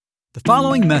The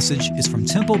following message is from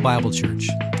Temple Bible Church.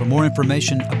 For more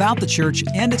information about the church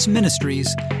and its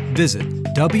ministries, visit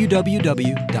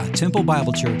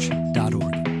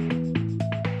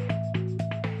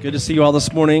www.templebiblechurch.org. Good to see you all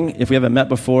this morning. If we haven't met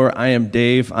before, I am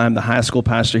Dave. I'm the high school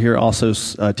pastor here, also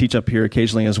teach up here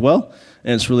occasionally as well.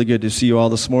 And it's really good to see you all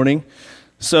this morning.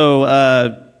 So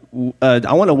I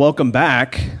want to welcome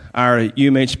back our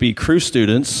UMHB crew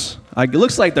students. It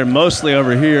looks like they're mostly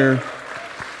over here.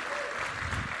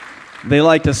 They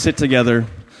like to sit together,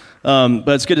 but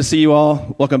it's good to see you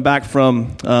all. Welcome back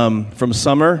from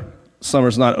summer.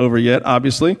 Summer's not over yet,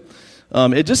 obviously.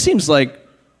 It just seems like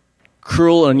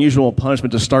cruel and unusual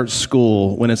punishment to start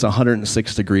school when it's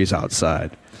 106 degrees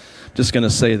outside. Just going to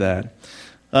say that.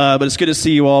 But it's good to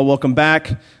see you all. Welcome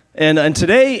back. And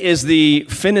today is the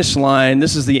finish line.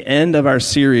 This is the end of our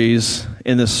series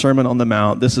in the Sermon on the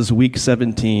Mount. This is week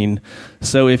 17.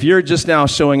 So if you're just now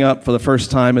showing up for the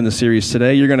first time in the series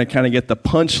today, you're going to kind of get the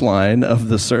punchline of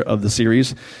the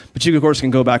series. But you, of course, can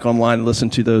go back online and listen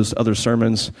to those other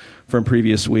sermons from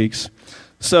previous weeks.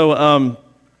 So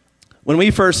when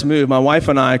we first moved, my wife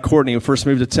and I, Courtney, first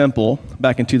moved to Temple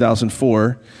back in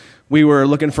 2004, we were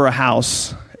looking for a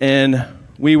house, and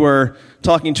we were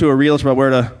talking to a realtor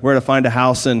about where to find a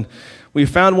house, and we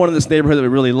found one in this neighborhood that we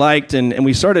really liked, and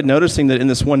we started noticing that in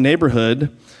this one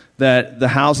neighborhood that the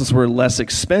houses were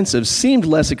seemed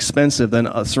less expensive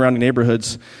than surrounding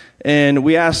neighborhoods. And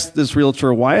we asked this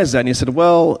realtor, why is that? And he said,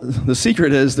 well, the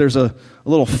secret is there's a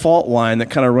little fault line that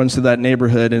kind of runs through that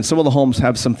neighborhood, and some of the homes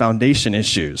have some foundation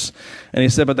issues. And he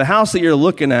said, but the house that you're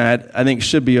looking at, I think,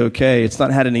 should be okay. It's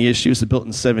not had any issues. It's built in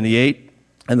 1978,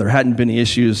 and there hadn't been any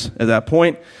issues at that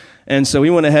point. And so we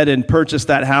went ahead and purchased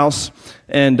that house,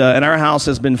 and our house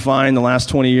has been fine the last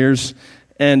 20 years.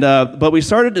 But we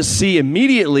started to see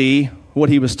immediately what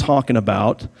he was talking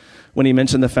about when he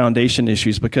mentioned the foundation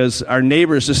issues, because our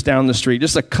neighbors just down the street,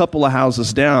 just a couple of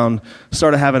houses down,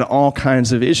 started having all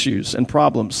kinds of issues and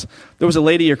problems. There was a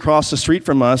lady across the street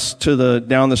from us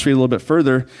down the street a little bit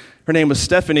further. Her name was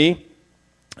Stephanie.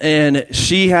 And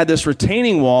she had this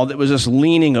retaining wall that was just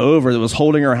leaning over, that was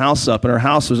holding her house up, and her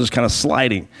house was just kind of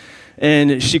sliding.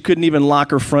 And she couldn't even lock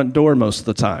her front door most of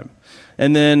the time.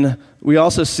 And then we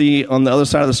also see on the other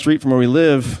side of the street from where we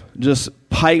live, just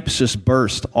pipes just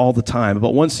burst all the time.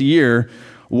 About once a year,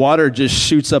 water just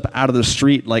shoots up out of the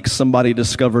street like somebody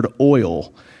discovered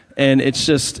oil. And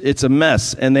it's a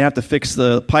mess. And they have to fix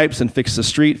the pipes and fix the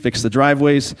street, fix the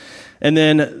driveways. And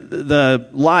then the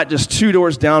lot just 2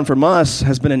 doors down from us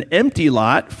has been an empty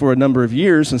lot for a number of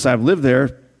years since I've lived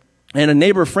there. And a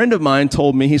neighbor friend of mine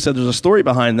told me, he said there's a story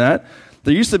behind that.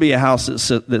 There used to be a house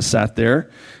that sat there,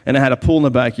 and it had a pool in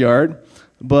the backyard,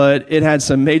 but it had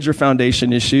some major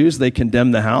foundation issues. They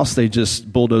condemned the house. They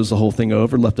just bulldozed the whole thing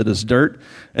over, left it as dirt.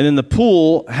 And then the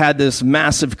pool had this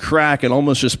massive crack and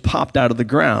almost just popped out of the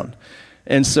ground.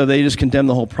 And so they just condemned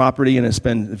the whole property, and it's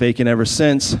been vacant ever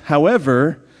since.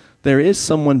 However, there is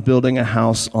someone building a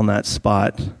house on that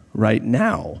spot right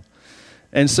now.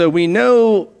 And so we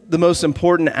know the most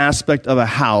important aspect of a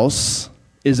house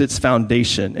is its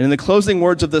foundation. And in the closing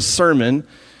words of this sermon,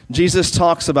 Jesus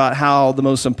talks about how the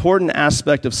most important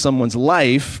aspect of someone's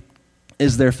life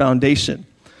is their foundation,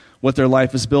 what their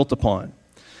life is built upon.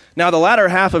 Now, the latter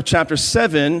half of chapter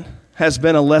 7 has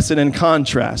been a lesson in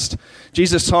contrast.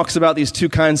 Jesus talks about these two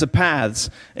kinds of paths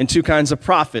and two kinds of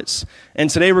prophets. And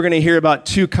today we're going to hear about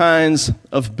two kinds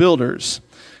of builders.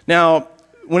 Now,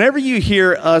 whenever you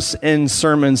hear us in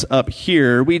sermons up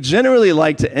here, we generally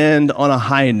like to end on a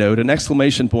high note, an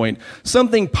exclamation point,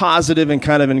 something positive and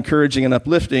kind of encouraging and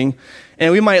uplifting.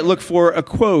 And we might look for a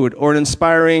quote or an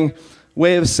inspiring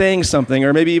way of saying something,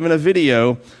 or maybe even a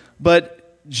video.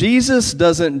 But Jesus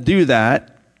doesn't do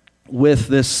that with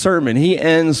this sermon. He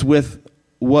ends with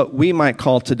what we might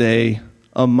call today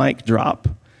a mic drop.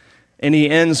 And he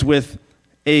ends with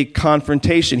a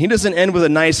confrontation. He doesn't end with a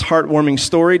nice, heartwarming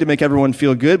story to make everyone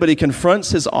feel good, but he confronts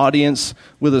his audience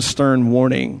with a stern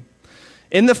warning.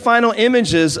 In the final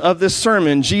images of this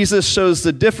sermon, Jesus shows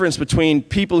the difference between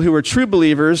people who are true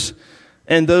believers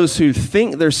and those who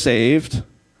think they're saved,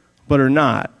 but are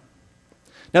not.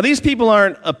 Now, these people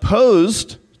aren't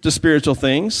opposed to spiritual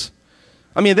things.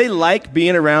 I mean, they like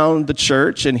being around the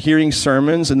church and hearing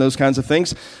sermons and those kinds of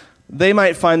things. They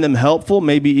might find them helpful,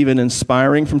 maybe even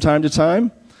inspiring from time to time.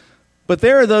 But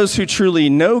there are those who truly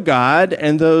know God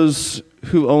and those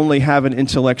who only have an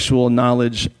intellectual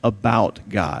knowledge about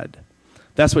God.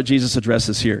 That's what Jesus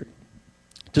addresses here.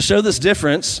 To show this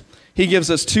difference, he gives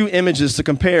us two images to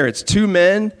compare. It's 2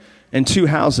 men and 2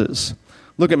 houses.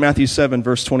 Look at Matthew 7,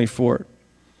 verse 24.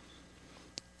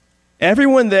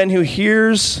 Everyone then who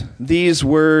hears these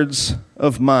words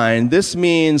of mine, this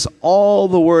means all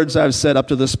the words I've said up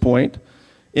to this point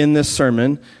in this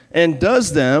sermon, and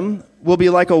does them, will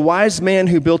be like a wise man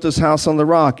who built his house on the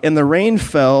rock. And the rain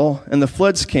fell, and the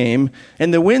floods came,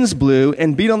 and the winds blew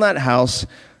and beat on that house,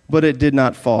 but it did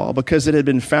not fall, because it had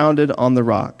been founded on the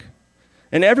rock.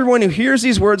 And everyone who hears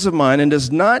these words of mine and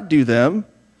does not do them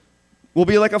will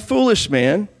be like a foolish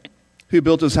man who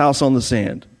built his house on the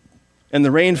sand. And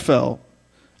the rain fell,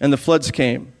 and the floods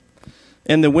came,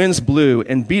 and the winds blew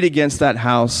and beat against that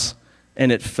house,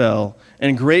 and it fell.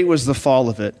 And great was the fall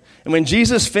of it. And when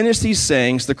Jesus finished these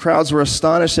sayings, the crowds were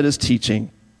astonished at his teaching,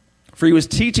 for he was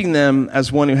teaching them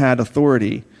as one who had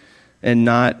authority and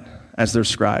not as their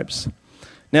scribes.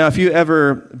 Now, if you've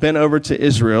ever been over to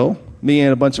Israel, me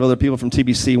and a bunch of other people from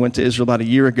TBC went to Israel about a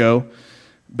year ago,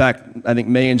 back, I think,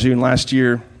 May and June last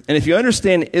year. And if you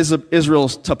understand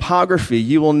Israel's topography,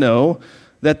 you will know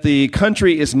that the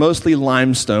country is mostly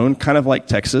limestone, kind of like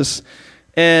Texas.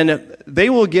 And they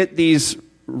will get these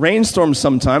rainstorms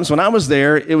sometimes. When I was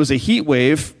there, it was a heat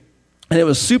wave, and it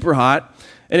was super hot.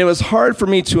 And it was hard for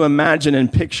me to imagine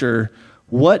and picture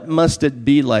what must it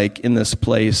be like in this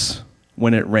place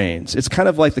when it rains. It's kind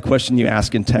of like the question you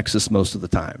ask in Texas most of the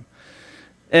time.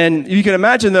 And you can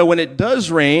imagine, though, when it does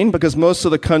rain, because most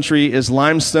of the country is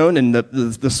limestone and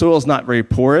the soil is not very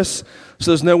porous,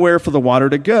 so there's nowhere for the water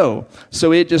to go.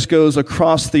 So it just goes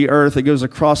across the earth. It goes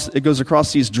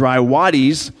across these dry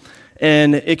wadis,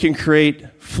 and it can create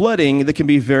flooding that can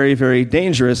be very, very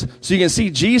dangerous. So you can see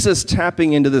Jesus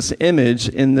tapping into this image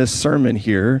in this sermon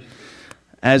here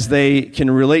as they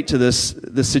can relate to this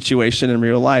situation in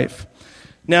real life.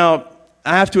 Now,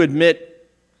 I have to admit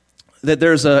that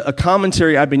there's a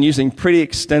commentary I've been using pretty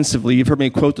extensively. You've heard me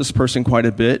quote this person quite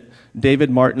a bit, David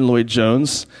Martin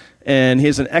Lloyd-Jones, and he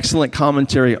has an excellent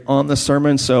commentary on the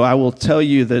sermon, so I will tell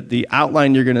you that the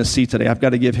outline you're going to see today, I've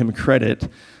got to give him credit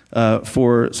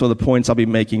for the points I'll be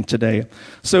making today.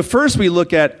 So first we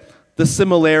look at the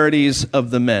similarities of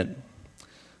the men.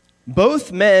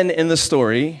 Both men in the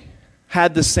story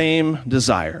had the same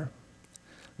desire.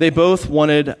 They both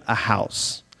wanted a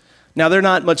house. Now, they're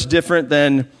not much different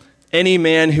than any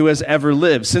man who has ever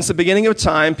lived. Since the beginning of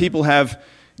time, people have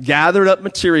gathered up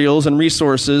materials and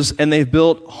resources, and they've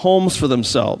built homes for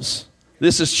themselves.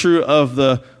 This is true of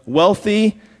the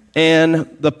wealthy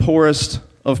and the poorest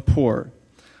of poor.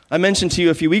 I mentioned to you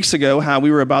a few weeks ago how we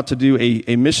were about to do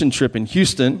a mission trip in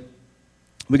Houston.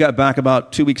 We got back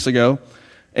about 2 weeks ago,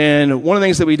 and one of the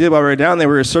things that we did while we were down there,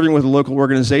 we were serving with a local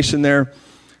organization there,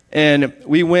 and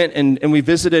we went and we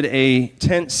visited a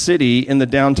tent city in the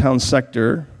downtown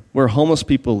sector where homeless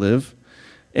people live,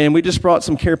 and we just brought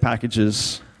some care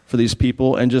packages for these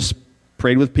people and just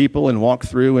prayed with people and walked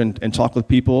through and talked with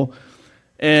people.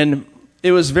 And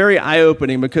it was very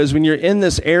eye-opening, because when you're in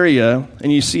this area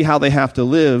and you see how they have to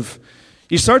live,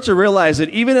 you start to realize that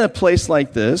even in a place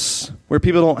like this, where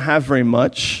people don't have very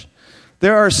much,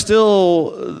 there are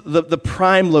still the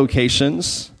prime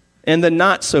locations and the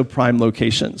not-so-prime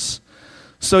locations.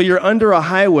 So you're under a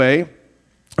highway.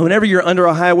 Whenever you're under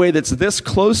a highway that's this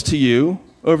close to you,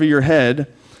 over your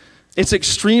head, it's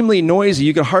extremely noisy.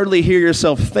 You can hardly hear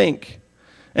yourself think.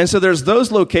 And so there's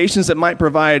those locations that might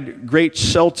provide great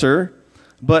shelter,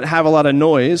 but have a lot of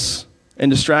noise and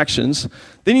distractions.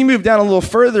 Then you move down a little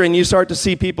further, and you start to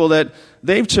see people that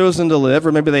they've chosen to live,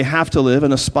 or maybe they have to live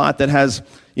in a spot that has,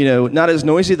 not as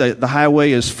noisy. The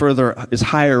highway is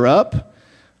higher up,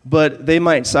 but they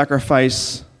might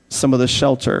sacrifice some of the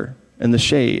shelter and the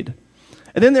shade.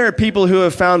 And then there are people who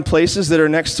have found places that are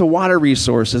next to water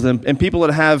resources, and people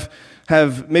that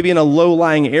have maybe in a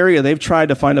low-lying area, they've tried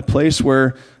to find a place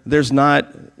where there's not,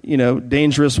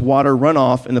 dangerous water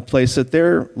runoff in the place that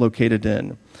they're located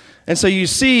in. And so you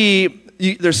see,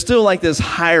 there's still like this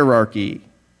hierarchy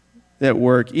at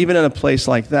work, even in a place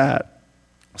like that.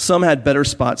 Some had better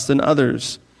spots than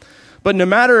others. But no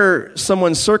matter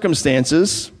someone's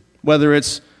circumstances, whether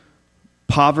it's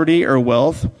poverty or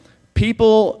wealth,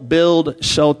 people build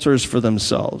shelters for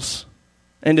themselves.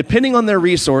 And depending on their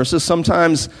resources,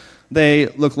 sometimes they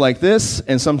look like this,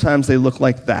 and sometimes they look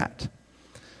like that.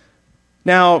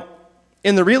 Now,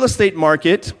 in the real estate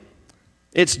market,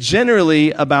 it's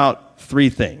generally about three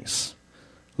things: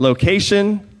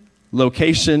 location,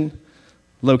 location,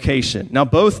 location. Now,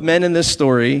 both men in this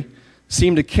story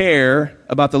seem to care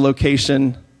about the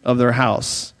location of their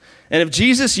house. And if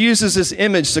Jesus uses this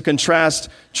image to contrast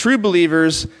true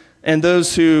believers and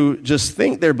those who just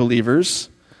think they're believers,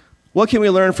 what can we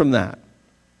learn from that?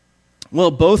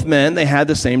 Well, both men, they had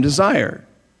the same desire.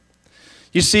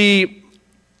 You see,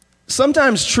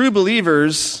 sometimes true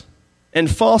believers and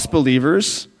false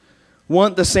believers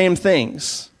want the same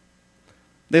things.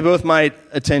 They both might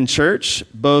attend church,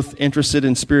 both interested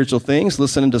in spiritual things,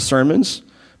 listening to sermons,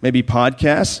 maybe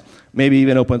podcasts, maybe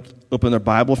even open their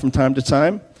Bible from time to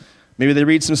time. Maybe they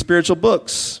read some spiritual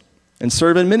books and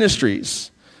serve in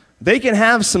ministries. They can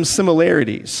have some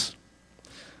similarities.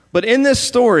 But in this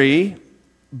story,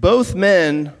 both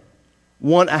men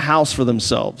want a house for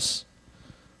themselves,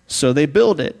 so they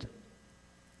build it.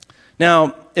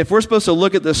 Now, if we're supposed to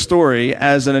look at this story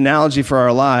as an analogy for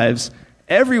our lives,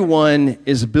 everyone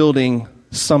is building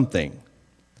something.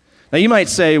 Now, you might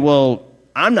say, well,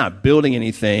 I'm not building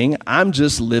anything. I'm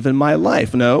just living my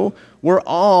life. No, we're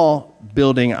all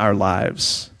building our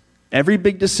lives. Every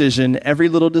big decision, every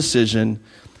little decision,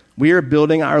 we are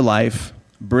building our life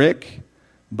brick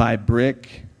by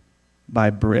brick by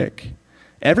brick.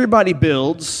 Everybody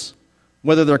builds,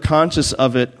 whether they're conscious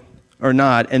of it or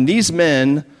not. And these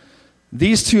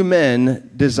two men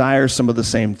desire some of the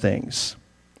same things.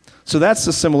 So that's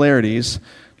the similarities.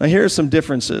 Now here are some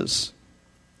differences.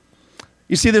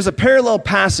 You see, there's a parallel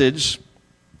passage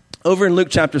over in Luke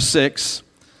chapter 6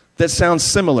 that sounds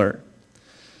similar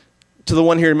to the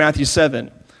one here in Matthew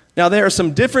 7. Now, there are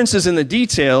some differences in the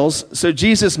details, so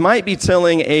Jesus might be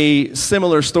telling a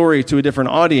similar story to a different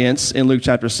audience in Luke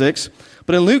chapter 6.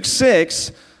 But in Luke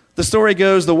 6, the story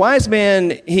goes, the wise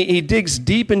man, he digs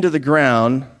deep into the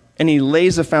ground and he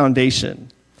lays a foundation.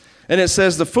 And it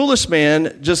says the foolish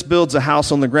man just builds a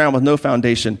house on the ground with no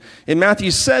foundation. In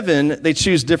Matthew 7, they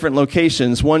choose different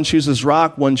locations. One chooses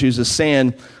rock, one chooses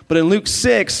sand. But in Luke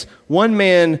 6, one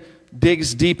man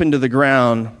digs deep into the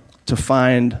ground to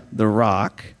find the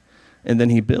rock, and then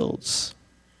he builds.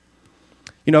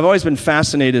 You know, I've always been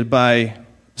fascinated by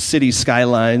city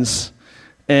skylines.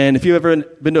 And if you've ever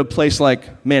been to a place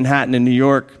like Manhattan in New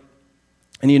York,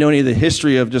 and you know any of the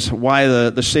history of just why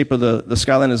the shape of the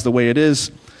skyline is the way it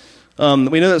is,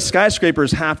 we know that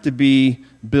skyscrapers have to be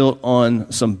built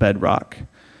on some bedrock.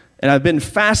 And I've been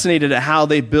fascinated at how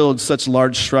they build such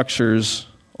large structures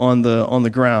on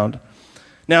the ground.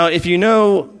 Now, if you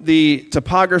know the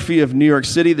topography of New York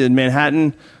City, the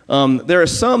Manhattan, there are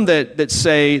some that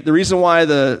say the reason why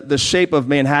the shape of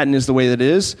Manhattan is the way that it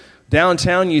is,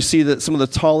 downtown you see that some of the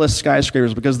tallest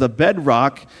skyscrapers because the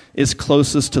bedrock is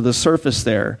closest to the surface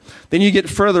there. Then you get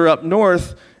further up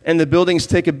north and the buildings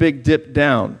take a big dip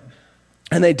down.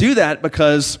 And they do that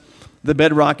because the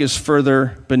bedrock is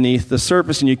further beneath the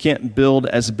surface and you can't build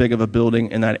as big of a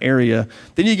building in that area.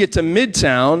 Then you get to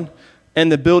Midtown and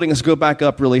the buildings go back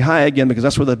up really high again because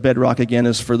that's where the bedrock again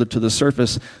is further to the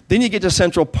surface. Then you get to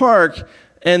Central Park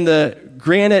and the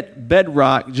granite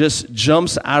bedrock just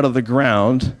jumps out of the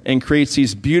ground and creates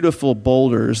these beautiful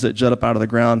boulders that jut up out of the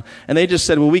ground. And they just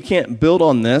said, well, we can't build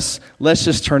on this. Let's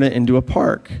just turn it into a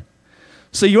park.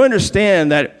 So you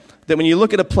understand that when you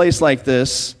look at a place like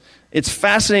this, it's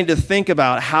fascinating to think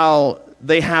about how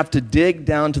they have to dig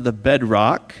down to the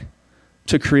bedrock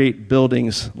to create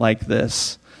buildings like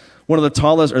this. One of the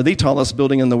tallest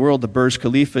building in the world, the Burj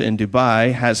Khalifa in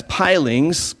Dubai, has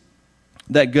pilings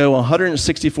that go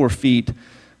 164 feet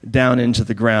down into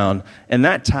the ground, and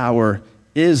that tower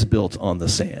is built on the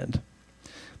sand.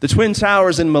 The Twin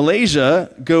Towers in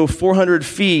Malaysia go 400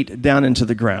 feet down into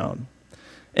the ground.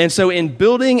 And so in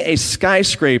building a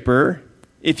skyscraper,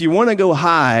 if you want to go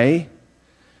high,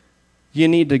 you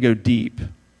need to go deep.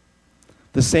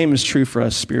 The same is true for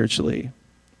us spiritually.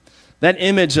 That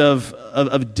image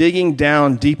of digging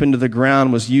down deep into the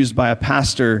ground was used by a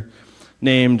pastor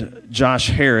named Josh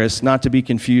Harris, not to be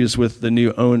confused with the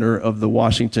new owner of the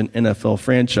Washington NFL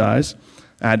franchise.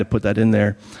 I had to put that in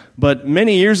there. But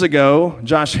many years ago,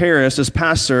 Josh Harris, as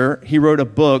pastor, he wrote a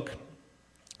book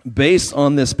based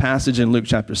on this passage in Luke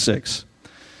chapter 6.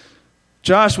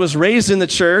 Josh was raised in the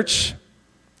church,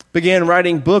 began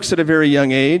writing books at a very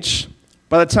young age.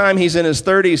 By the time he's in his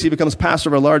 30s, he becomes pastor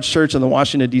of a large church in the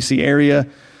Washington, D.C. area.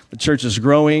 The church is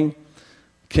growing,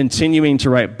 continuing to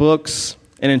write books.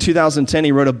 And in 2010,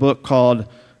 he wrote a book called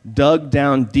Dug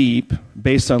Down Deep,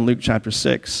 based on Luke chapter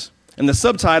 6. And the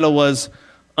subtitle was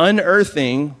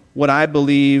Unearthing What I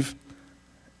Believe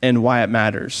and Why It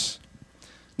Matters.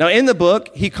 Now, in the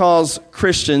book, he calls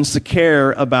Christians to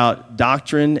care about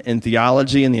doctrine and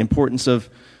theology and the importance of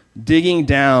digging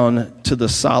down to the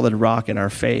solid rock in our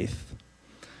faith.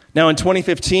 Now, in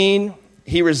 2015,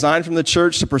 he resigned from the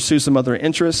church to pursue some other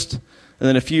interest. And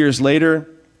then a few years later,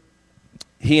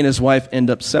 he and his wife end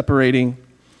up separating.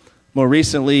 More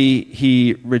recently,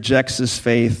 he rejects his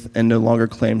faith and no longer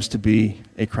claims to be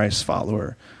a Christ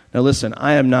follower. Now, listen,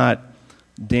 I am not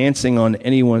dancing on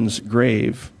anyone's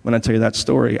grave when I tell you that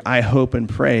story. I hope and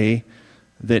pray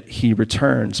that he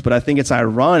returns. But I think it's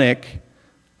ironic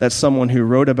that someone who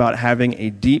wrote about having a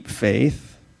deep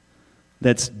faith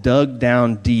that's dug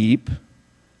down deep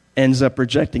ends up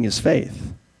rejecting his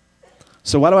faith.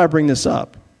 So why do I bring this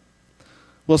up?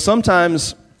 Well,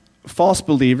 sometimes false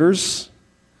believers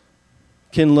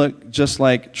can look just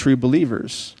like true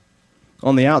believers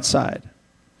on the outside.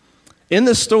 In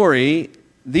the story,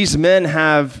 these men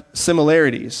have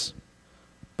similarities,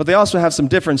 but they also have some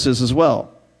differences as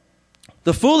well.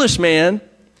 The foolish man,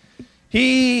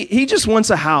 he just wants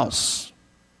a house.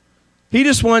 He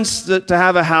just wants to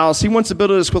have a house. He wants to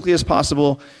build it as quickly as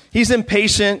possible. He's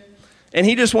impatient, and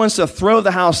he just wants to throw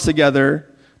the house together.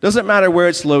 Doesn't matter where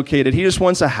it's located. He just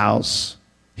wants a house.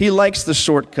 He likes the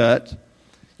shortcut.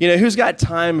 You know, who's got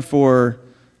time for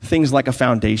things like a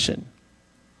foundation?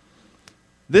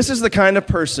 This is the kind of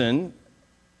person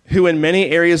who in many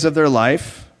areas of their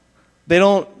life, they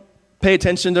don't pay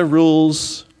attention to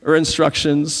rules or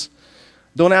instructions,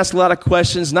 don't ask a lot of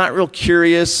questions, not real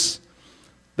curious.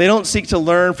 They don't seek to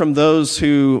learn from those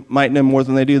who might know more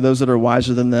than they do, those that are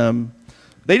wiser than them.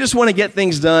 They just want to get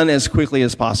things done as quickly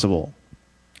as possible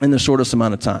in the shortest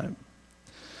amount of time.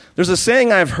 There's a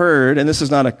saying I've heard, and this is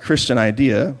not a Christian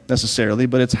idea necessarily,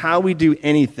 but it's how we do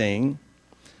anything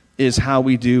is how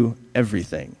we do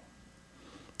everything.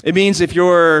 It means if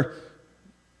you're,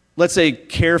 let's say,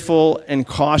 careful and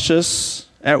cautious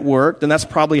at work, then that's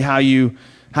probably how you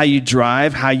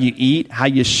drive, how you eat, how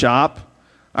you shop.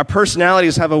 Our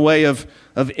personalities have a way of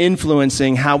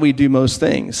influencing how we do most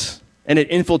things, and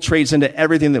it infiltrates into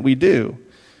everything that we do.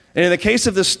 And in the case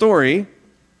of this story,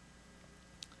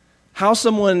 how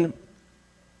somebody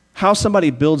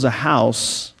builds a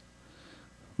house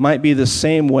might be the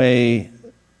same way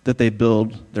that they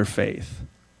build their faith.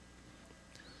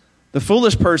 The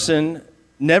foolish person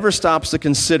never stops to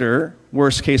consider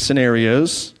worst-case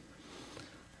scenarios.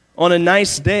 On a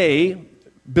nice day,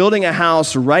 building a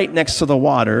house right next to the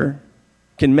water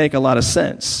can make a lot of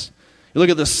sense. You look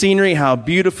at the scenery, how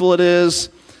beautiful it is,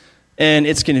 and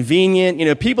it's convenient. You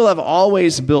know, people have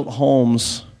always built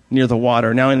homes near the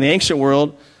water. Now, in the ancient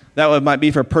world, that might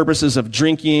be for purposes of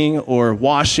drinking or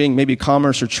washing, maybe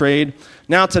commerce or trade.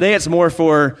 Now, today, it's more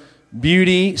for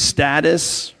beauty,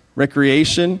 status,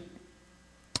 recreation.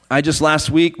 Last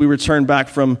week, we returned back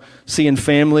from seeing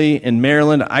family in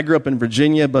Maryland. I grew up in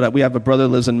Virginia, but we have a brother that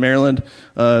lives in Maryland.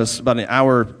 It's about an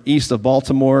hour east of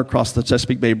Baltimore, across the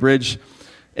Chesapeake Bay Bridge.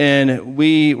 And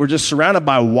we were just surrounded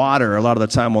by water a lot of the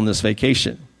time on this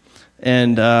vacation.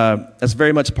 And that's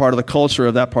very much part of the culture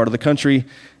of that part of the country.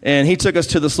 And he took us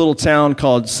to this little town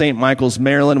called St. Michael's,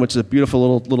 Maryland, which is a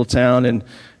beautiful little town, and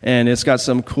it's got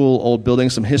some cool old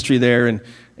buildings, some history there.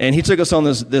 And he took us on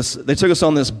they took us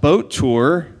on this boat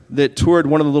tour that toured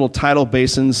one of the little tidal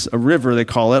basins, a river they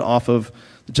call it, off of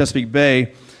the Chesapeake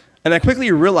Bay. And I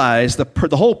quickly realized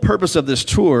the whole purpose of this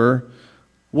tour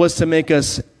was to make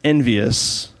us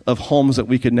envious of homes that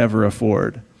we could never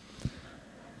afford.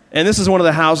 And this is one of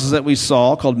the houses that we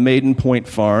saw called Maiden Point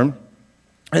Farm.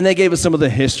 And they gave us some of the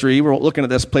history. We're looking at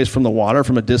this place from the water,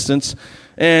 from a distance.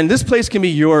 And this place can be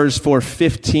yours for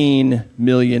 $15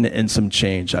 million and some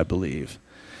change, I believe.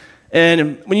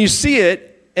 And when you see it,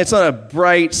 it's on a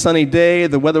bright, sunny day.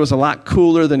 The weather was a lot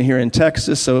cooler than here in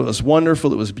Texas, so it was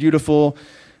wonderful. It was beautiful.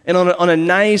 And on a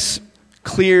nice,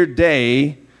 clear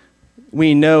day,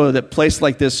 we know that places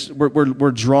like this,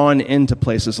 we're drawn into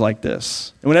places like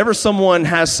this. And whenever someone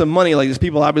has some money, like these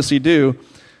people obviously do,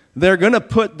 they're going to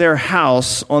put their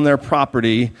house on their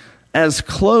property as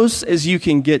close as you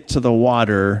can get to the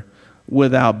water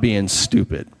without being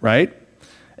stupid, right?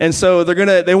 And so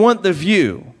they want the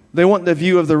view. They want the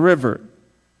view of the river.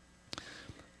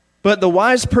 But the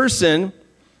wise person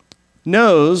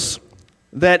knows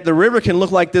that the river can look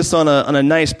like this on a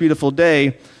nice, beautiful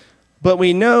day, but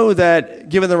we know that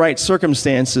given the right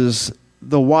circumstances,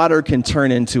 the water can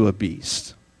turn into a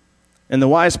beast. And the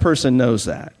wise person knows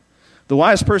that. The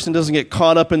wise person doesn't get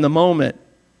caught up in the moment,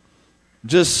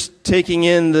 just taking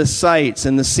in the sights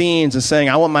and the scenes and saying,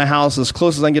 I want my house as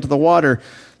close as I can get to the water,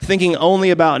 thinking only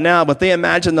about now, but they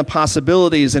imagine the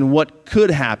possibilities and what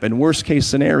could happen, worst case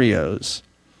scenarios.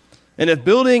 And if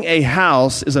building a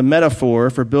house is a metaphor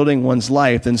for building one's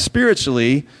life, then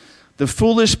spiritually, the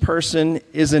foolish person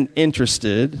isn't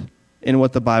interested in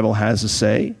what the Bible has to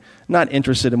say, not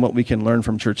interested in what we can learn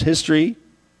from church history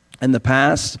and the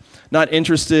past, not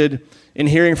interested in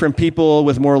hearing from people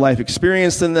with more life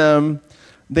experience than them.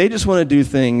 They just want to do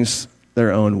things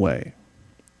their own way.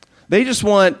 They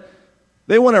want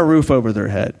a roof over their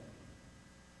head.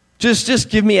 Just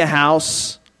give me a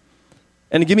house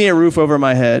and give me a roof over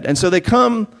my head. And so they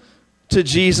come to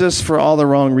Jesus for all the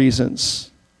wrong reasons.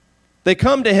 They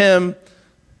come to him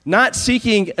not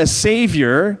seeking a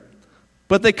savior,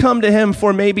 but they come to him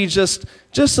for maybe just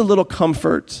a little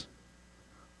comfort,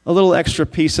 a little extra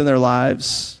peace in their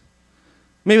lives.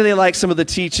 Maybe they like some of the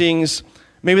teachings.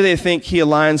 Maybe they think he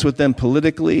aligns with them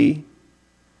politically.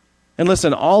 And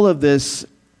listen, all of this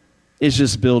is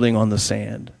just building on the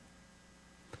sand.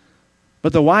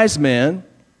 But the wise man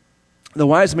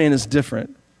is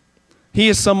different. He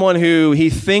is someone who he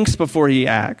thinks before he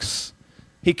acts.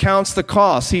 He counts the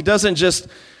costs. He doesn't just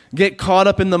get caught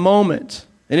up in the moment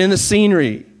and in the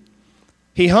scenery.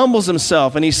 He humbles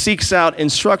himself and he seeks out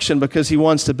instruction because he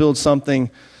wants to build something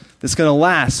that's going to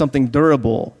last, something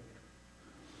durable.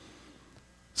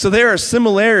 So there are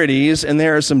similarities and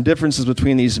there are some differences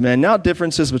between these men. Now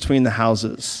differences between the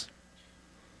houses.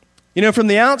 You know, from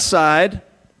the outside,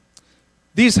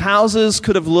 these houses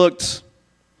could have looked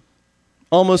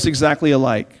almost exactly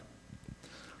alike.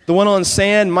 The one on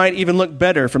sand might even look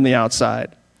better from the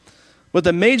outside. But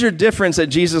the major difference that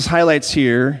Jesus highlights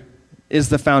here is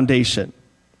the foundation.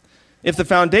 If the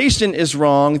foundation is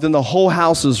wrong, then the whole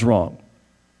house is wrong.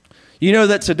 You know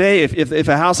that today, if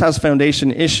a house has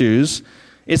foundation issues,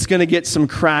 it's going to get some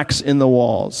cracks in the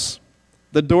walls.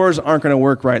 The doors aren't going to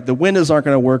work right. The windows aren't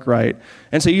going to work right.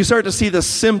 And so you start to see the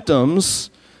symptoms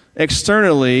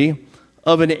externally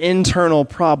of an internal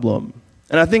problem.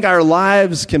 And I think our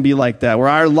lives can be like that, where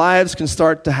our lives can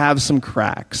start to have some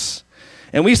cracks.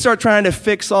 And we start trying to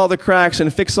fix all the cracks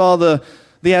and fix all the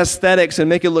aesthetics and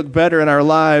make it look better in our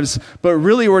lives, but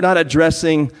really we're not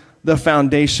addressing the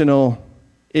foundational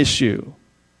issue.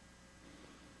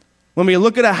 When we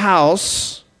look at a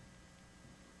house,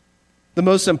 the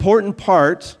most important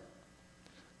part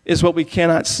is what we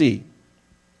cannot see.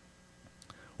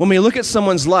 When we look at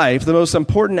someone's life, the most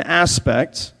important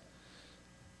aspect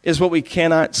is what we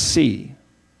cannot see.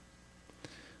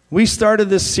 We started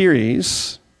this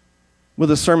series with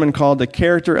a sermon called The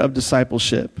Character of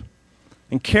Discipleship.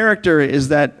 And character is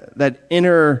that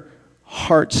inner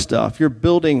heart stuff. You're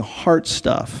building heart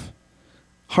stuff,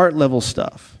 heart level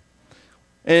stuff.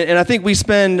 And I think we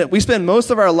spend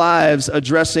most of our lives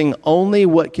addressing only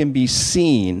what can be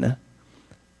seen.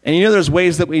 And you know there's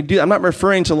ways that we do. I'm not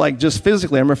referring to like just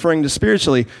physically. I'm referring to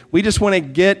spiritually. We just want to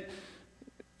get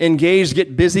engaged,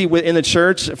 get busy in the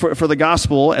church for the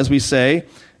gospel, as we say.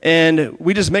 And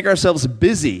we just make ourselves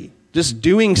busy, just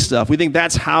doing stuff. We think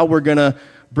that's how we're going to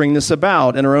bring this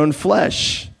about in our own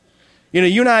flesh. You know,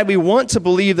 you and I, we want to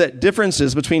believe that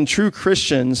differences between true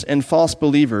Christians and false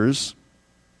believers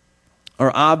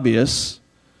are obvious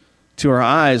to our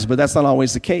eyes, but that's not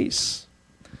always the case.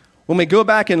 When we go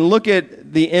back and look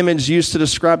at the image used to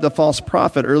describe the false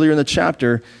prophet earlier in the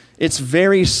chapter, it's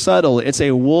very subtle. It's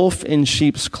a wolf in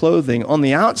sheep's clothing. On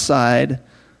the outside,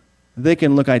 they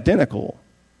can look identical.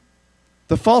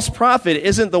 The false prophet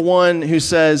isn't the one who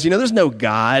says, you know, there's no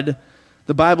God.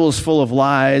 The Bible is full of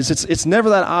lies. It's never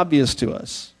that obvious to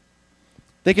us.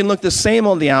 They can look the same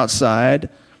on the outside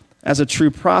as a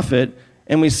true prophet,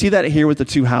 and we see that here with the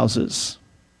two houses.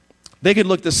 They could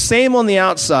look the same on the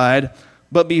outside,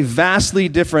 but be vastly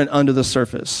different under the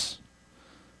surface.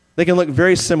 They can look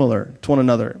very similar to one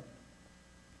another.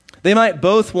 They might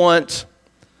both want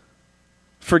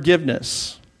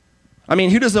forgiveness. I mean,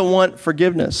 who doesn't want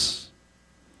forgiveness?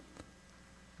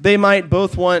 They might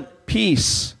both want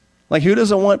peace. Like, who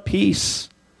doesn't want peace?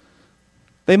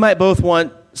 They might both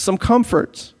want some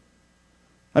comfort.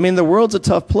 I mean, the world's a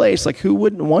tough place. Like, who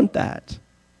wouldn't want that?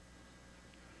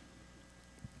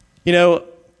 You know,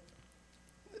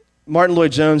 Martin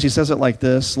Lloyd-Jones, he says it like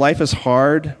this: life is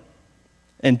hard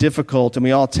and difficult, and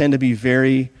we all tend to be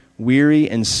very weary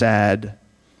and sad.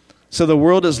 So the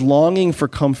world is longing for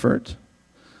comfort.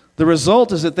 The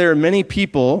result is that there are many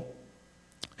people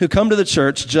who come to the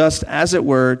church just, as it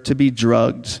were, to be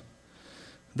drugged.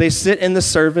 They sit in the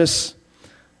service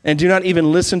and do not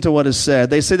even listen to what is said.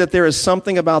 They say that there is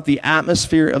something about the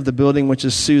atmosphere of the building which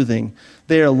is soothing.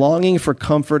 They are longing for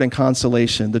comfort and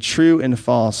consolation. The true and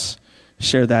false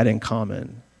share that in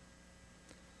common.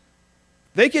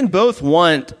 They can both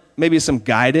want maybe some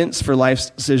guidance for life's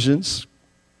decisions,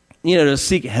 you know, to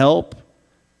seek help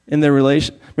in their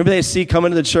relation. Maybe they see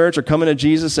coming to the church or coming to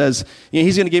Jesus as, you know,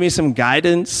 he's going to give me some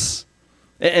guidance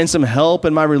and some help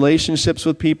in my relationships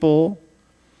with people.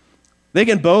 They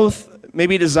can both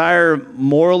maybe desire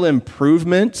moral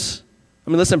improvement. I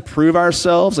mean, let's improve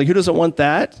ourselves. Like, who doesn't want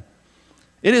that?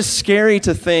 It is scary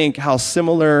to think how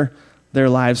similar their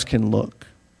lives can look.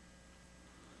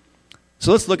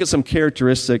 So let's look at some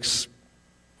characteristics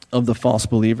of the false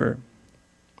believer.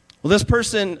 Well, this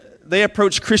person, they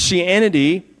approach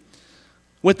Christianity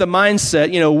with the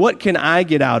mindset, you know, what can I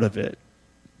get out of it?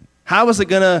 How is it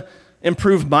going to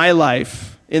improve my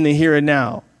life in the here and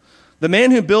now? The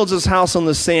man who builds his house on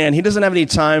the sand, he doesn't have any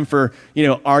time for,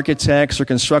 architects or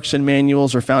construction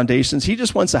manuals or foundations. He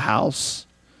just wants a house.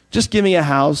 Just give me a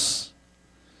house.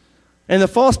 And the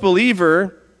false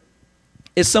believer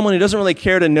is someone who doesn't really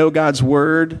care to know God's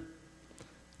word.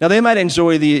 Now, they might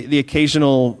enjoy the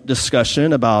occasional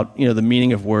discussion about, the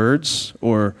meaning of words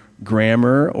or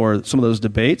grammar or some of those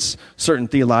debates, certain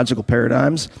theological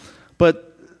paradigms,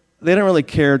 but they don't really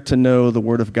care to know the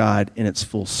word of God in its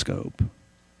full scope.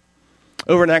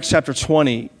 Over in Acts chapter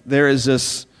 20, there is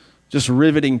this just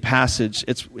riveting passage.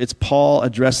 It's Paul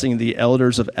addressing the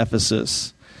elders of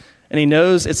Ephesus. And he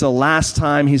knows it's the last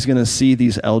time he's going to see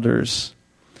these elders.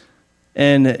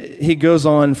 And he goes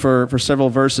on for several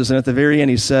verses, and at the very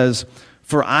end he says,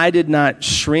 "For I did not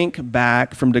shrink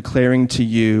back from declaring to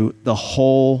you the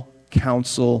whole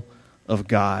counsel of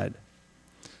God."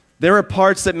 There were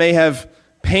parts that may have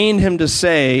pained him to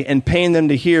say and pained them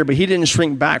to hear, but he didn't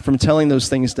shrink back from telling those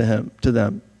things to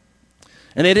them.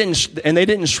 And they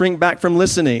didn't shrink back from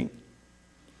listening.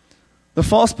 The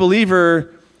false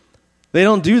believer, they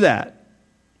don't do that.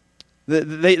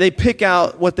 They pick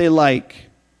out what they like,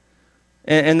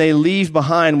 and they leave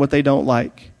behind what they don't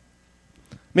like.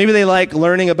 Maybe they like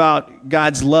learning about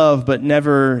God's love, but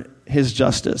never his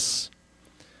justice.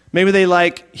 Maybe they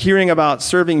like hearing about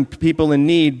serving people in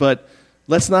need, but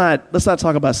let's not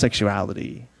talk about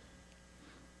sexuality.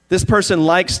 This person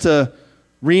likes to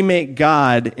remake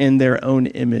God in their own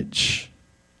image.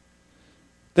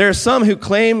 There are some who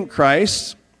claim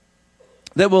Christ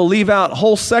that will leave out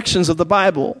whole sections of the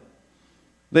Bible.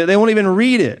 They won't even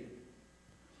read it.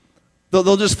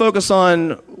 They'll just focus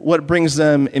on what brings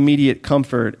them immediate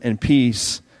comfort and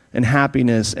peace and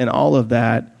happiness, and all of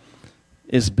that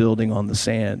is building on the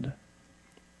sand.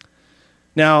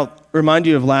 Now, remind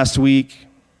you of last week,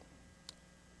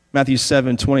 Matthew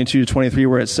 7:22-23,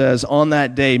 where it says, "On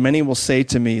that day, many will say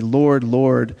to me, 'Lord,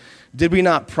 Lord, did we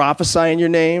not prophesy in your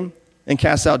name and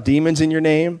cast out demons in your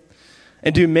name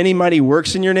and do many mighty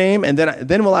works in your name?' And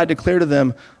then will I declare to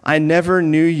them, 'I never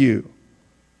knew you.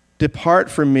 Depart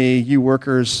from me, you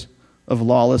workers of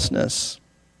lawlessness.'"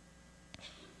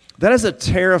 That is a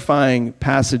terrifying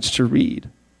passage to read.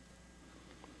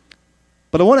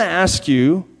 But I want to ask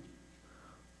you,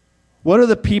 what are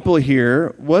the people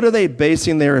here, what are they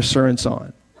basing their assurance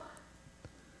on?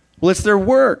 Well, it's their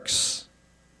works.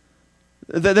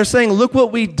 They're saying, "Look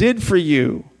what we did for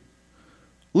you.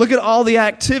 Look at all the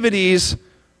activities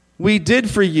we did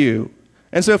for you."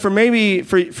 And so for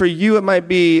you, it might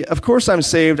be, of course I'm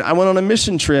saved. I went on a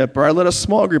mission trip, or I led a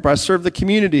small group, or I served the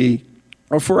community.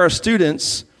 Or for our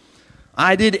students,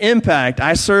 I did Impact.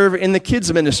 I serve in the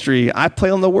kids ministry. I play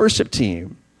on the worship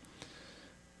team.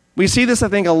 We see this, I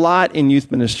think, a lot in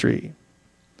youth ministry.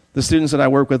 The students that I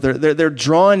work with, they're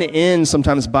drawn in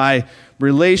sometimes by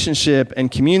relationship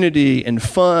and community and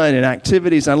fun and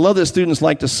activities. And I love that students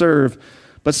like to serve.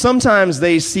 But sometimes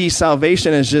they see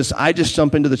salvation as I just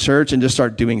jump into the church and just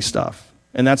start doing stuff.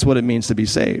 And that's what it means to be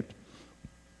saved.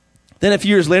 Then a few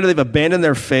years later, they've abandoned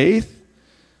their faith.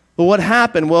 Well, what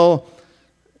happened? Well,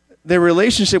 their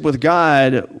relationship with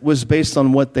God was based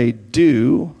on what they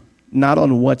do, not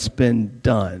on what's been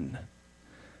done.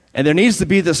 And there needs to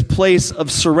be this place of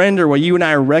surrender where you and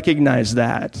I recognize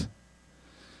that.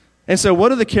 And so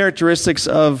what are the characteristics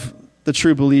of the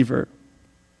true believer?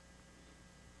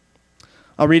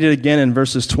 I'll read it again in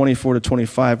verses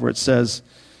 24-25, where it says,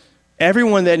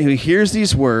 "Everyone then who hears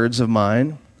these words of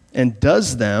mine and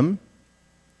does them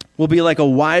will be like a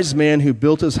wise man who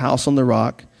built his house on the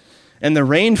rock, and the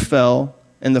rain fell,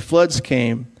 and the floods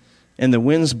came, and the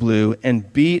winds blew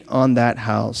and beat on that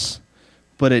house,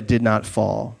 but it did not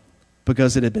fall,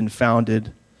 because it had been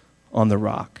founded on the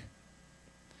rock."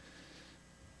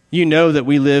 You know that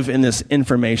we live in this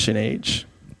information age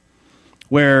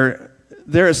where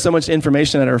there is so much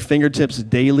information at our fingertips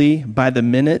daily, by the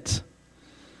minute,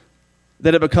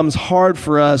 that it becomes hard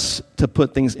for us to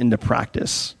put things into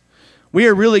practice. We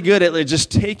are really good at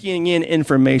just taking in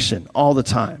information all the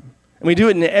time. And we do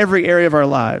it in every area of our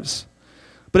lives.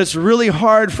 But it's really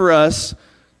hard for us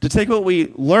to take what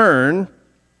we learn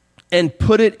and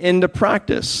put it into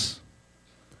practice.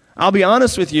 I'll be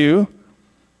honest with you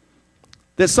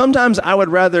that sometimes I would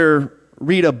rather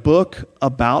read a book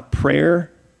about prayer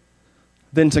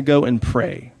than to go and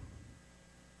pray.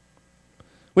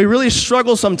 We really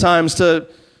struggle sometimes to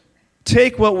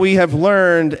take what we have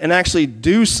learned and actually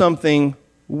do something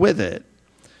with it.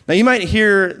 Now, you might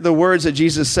hear the words that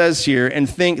Jesus says here and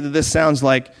think that this sounds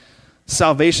like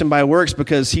salvation by works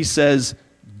because he says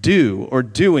do or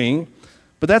doing,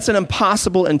 but that's an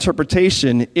impossible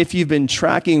interpretation if you've been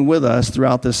tracking with us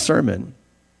throughout this sermon.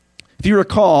 If you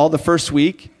recall, the first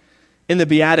week in the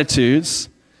Beatitudes,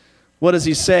 what does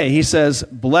he say? He says,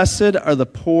 "Blessed are the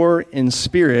poor in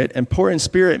spirit." And poor in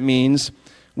spirit means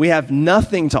we have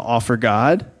nothing to offer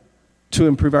God to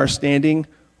improve our standing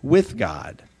with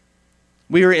God.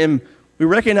 We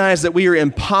recognize that we are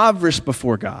impoverished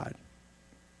before God.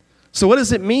 So what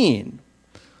does it mean?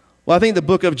 Well, I think the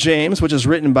book of James, which is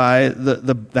written by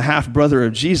the half-brother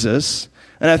of Jesus,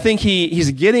 and I think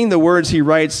he's getting the words he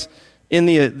writes in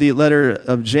the letter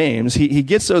of James. He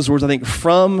gets those words, I think,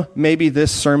 from maybe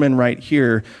this sermon right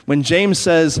here, when James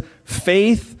says,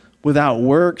 faith without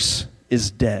works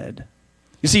is dead.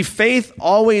 You see, faith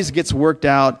always gets worked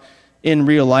out in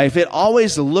real life. It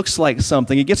always looks like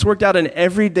something. It gets worked out in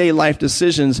everyday life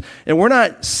decisions. And we're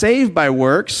not saved by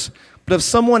works, but if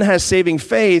someone has saving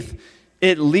faith,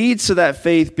 it leads to that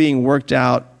faith being worked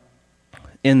out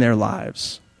in their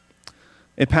lives.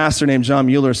 A pastor named John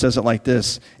Mueller says it like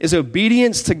this: is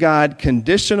obedience to God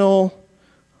conditional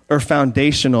or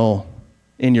foundational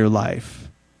in your life?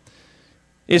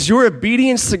 Is your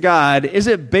obedience to God, is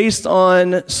it based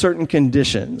on certain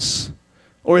conditions?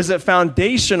 Or is it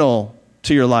foundational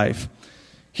to your life?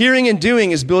 Hearing and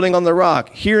doing is building on the rock.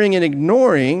 Hearing and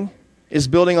ignoring is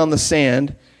building on the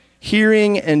sand.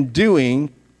 Hearing and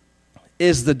doing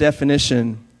is the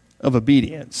definition of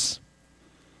obedience.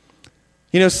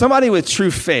 You know, somebody with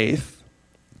true faith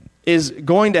is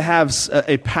going to have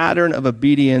a pattern of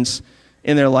obedience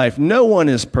in their life. No one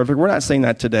is perfect. We're not saying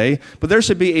that today, but there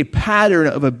should be a pattern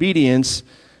of obedience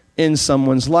in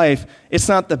someone's life. It's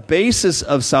not the basis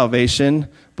of salvation,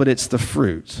 but it's the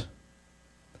fruit.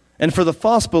 And for the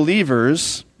false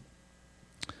believers,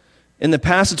 in the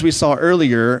passage we saw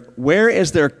earlier, where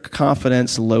is their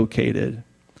confidence located?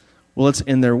 Well, it's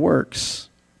in their works.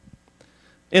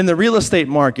 In the real estate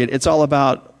market, it's all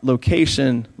about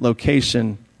location,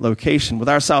 location, location. With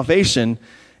our salvation,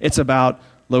 it's about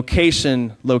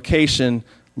location, location,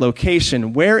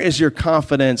 location. Where is your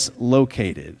confidence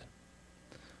located?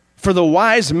 For the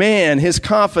wise man, his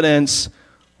confidence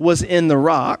was in the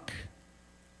rock.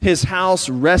 His house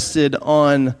rested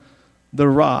on the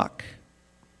rock.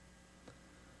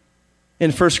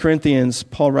 In 1 Corinthians,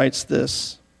 Paul writes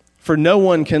this: "For no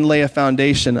one can lay a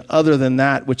foundation other than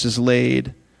that which is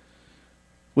laid,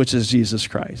 which is Jesus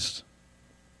Christ."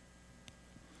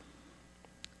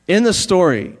 In the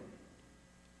story,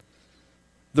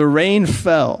 the rain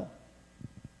fell,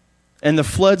 and the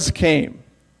floods came,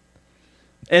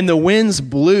 and the winds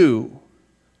blew,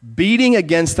 beating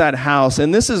against that house.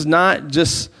 And this is not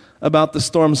just about the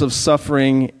storms of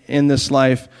suffering in this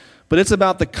life, but it's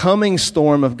about the coming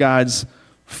storm of God's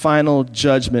final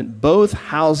judgment. Both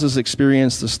houses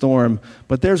experience the storm,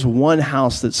 but there's one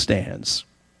house that stands.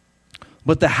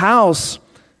 But the house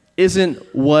isn't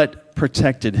what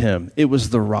protected him. It was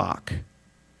the rock.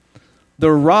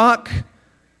 The rock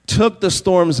took the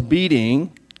storm's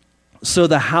beating so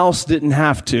the house didn't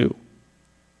have to.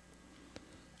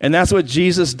 And that's what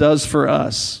Jesus does for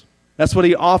us. That's what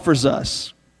he offers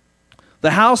us.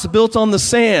 The house built on the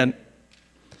sand,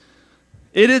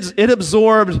 it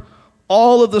absorbed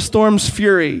all of the storm's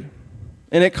fury,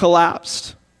 and it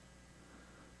collapsed.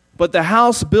 But the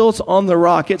house built on the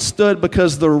rock, it stood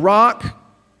because the rock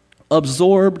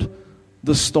absorbed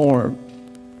the storm.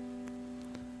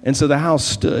 And so the house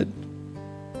stood.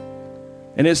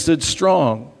 And it stood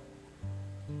strong.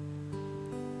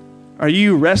 Are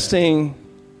you resting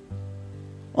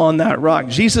on that rock?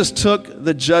 Jesus took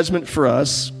the judgment for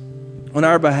us on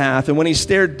our behalf, and when he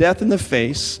stared death in the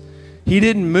face, he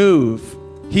didn't move.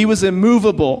 He was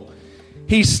immovable.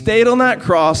 He stayed on that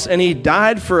cross and he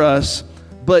died for us,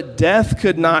 but death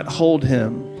could not hold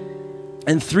him.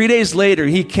 And 3 days later,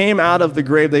 he came out of the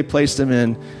grave they placed him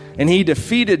in, and he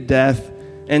defeated death,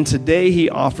 and today he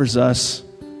offers us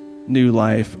new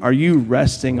life. Are you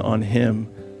resting on him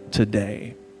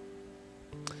today?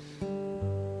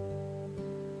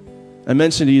 I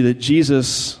mentioned to you that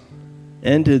Jesus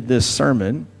ended this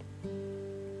sermon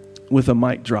with a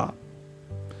mic drop,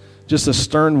 just a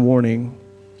stern warning.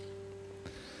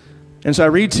 And so I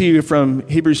read to you from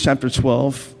Hebrews chapter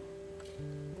 12,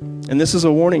 and this is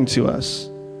a warning to us.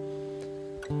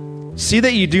 "See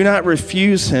that you do not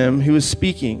refuse him who is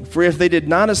speaking, for if they did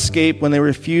not escape when they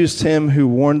refused him who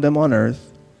warned them on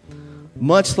earth,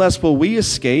 much less will we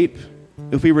escape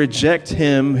if we reject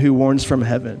him who warns from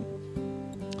heaven."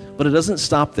 But it doesn't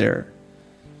stop there.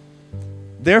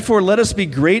 "Therefore, let us be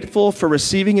grateful for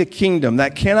receiving a kingdom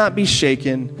that cannot be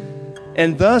shaken,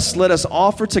 and thus let us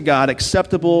offer to God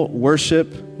acceptable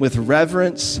worship with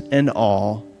reverence and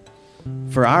awe,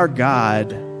 for our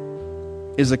God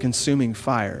is a consuming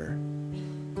fire."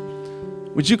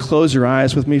 Would you close your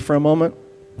eyes with me for a moment?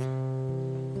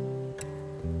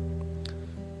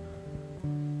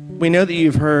 we know that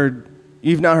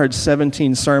you've now heard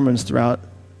 17 sermons throughout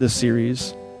this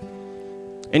series.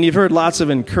 And you've heard lots of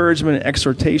encouragement and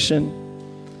exhortation.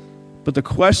 But the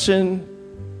question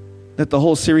that the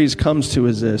whole series comes to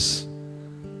is this: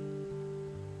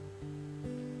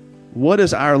 what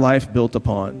is our life built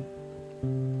upon?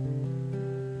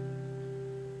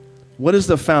 What is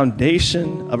the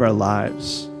foundation of our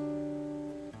lives?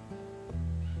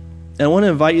 And I want to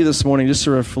invite you this morning just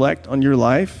to reflect on your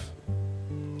life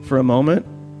for a moment.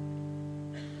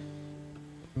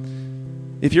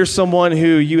 If you're someone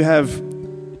who you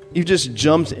just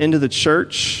jumped into the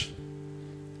church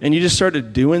and you just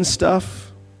started doing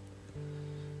stuff,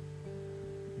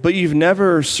 but you've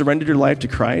never surrendered your life to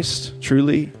Christ,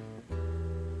 truly.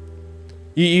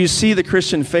 You see the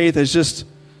Christian faith as just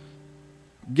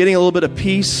getting a little bit of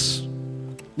peace, a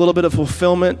little bit of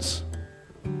fulfillment,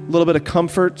 a little bit of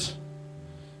comfort.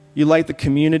 You like the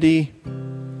community,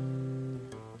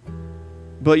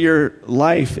 but your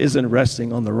life isn't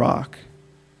resting on the rock.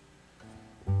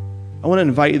 I want to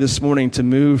invite you this morning to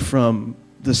move from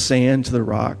the sand to the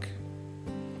rock.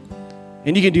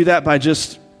 And you can do that by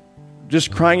just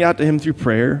crying out to him through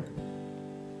prayer.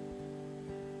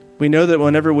 We know that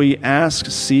whenever we ask,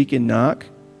 seek, and knock,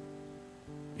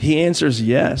 he answers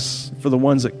yes for the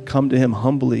ones that come to him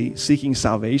humbly, seeking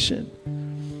salvation.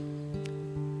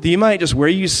 That you might just, where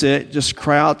you sit, just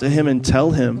cry out to him and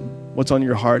tell him what's on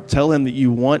your heart. Tell him that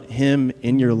you want him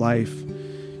in your life.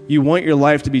 You want your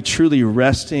life to be truly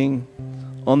resting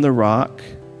on the rock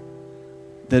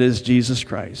that is Jesus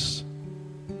Christ.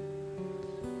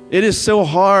 It is so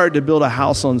hard to build a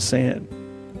house on sand.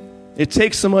 It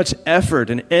takes so much effort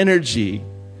and energy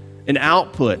and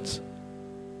output,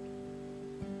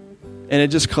 and it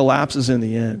just collapses in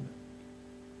the end.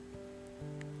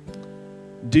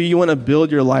 Do you want to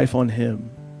build your life on him?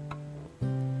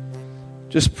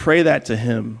 Just pray that to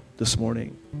him this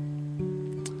morning.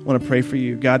 I want to pray for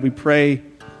you. God, we pray,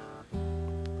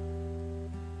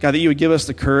 God, that you would give us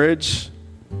the courage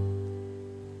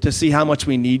to see how much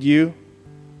we need you.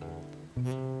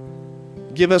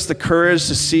 Give us the courage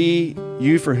to see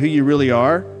you for who you really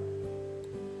are.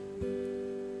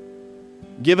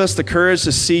 Give us the courage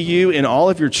to see you in all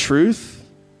of your truth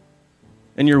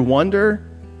and your wonder.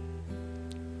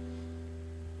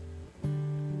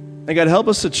 And God, help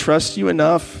us to trust you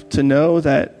enough to know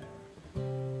that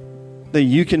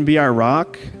you can be our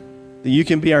rock, that you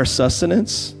can be our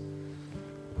sustenance,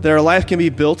 that our life can be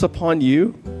built upon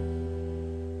you.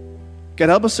 God,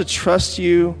 help us to trust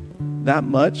you that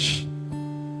much.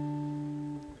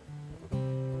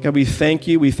 God, we thank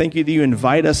you. We thank you that you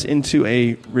invite us into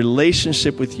a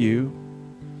relationship with you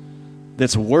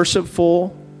that's worshipful,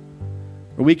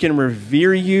 where we can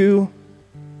revere you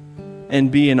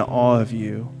and be in awe of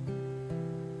you.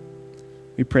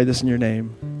 We pray this in your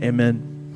name. Amen.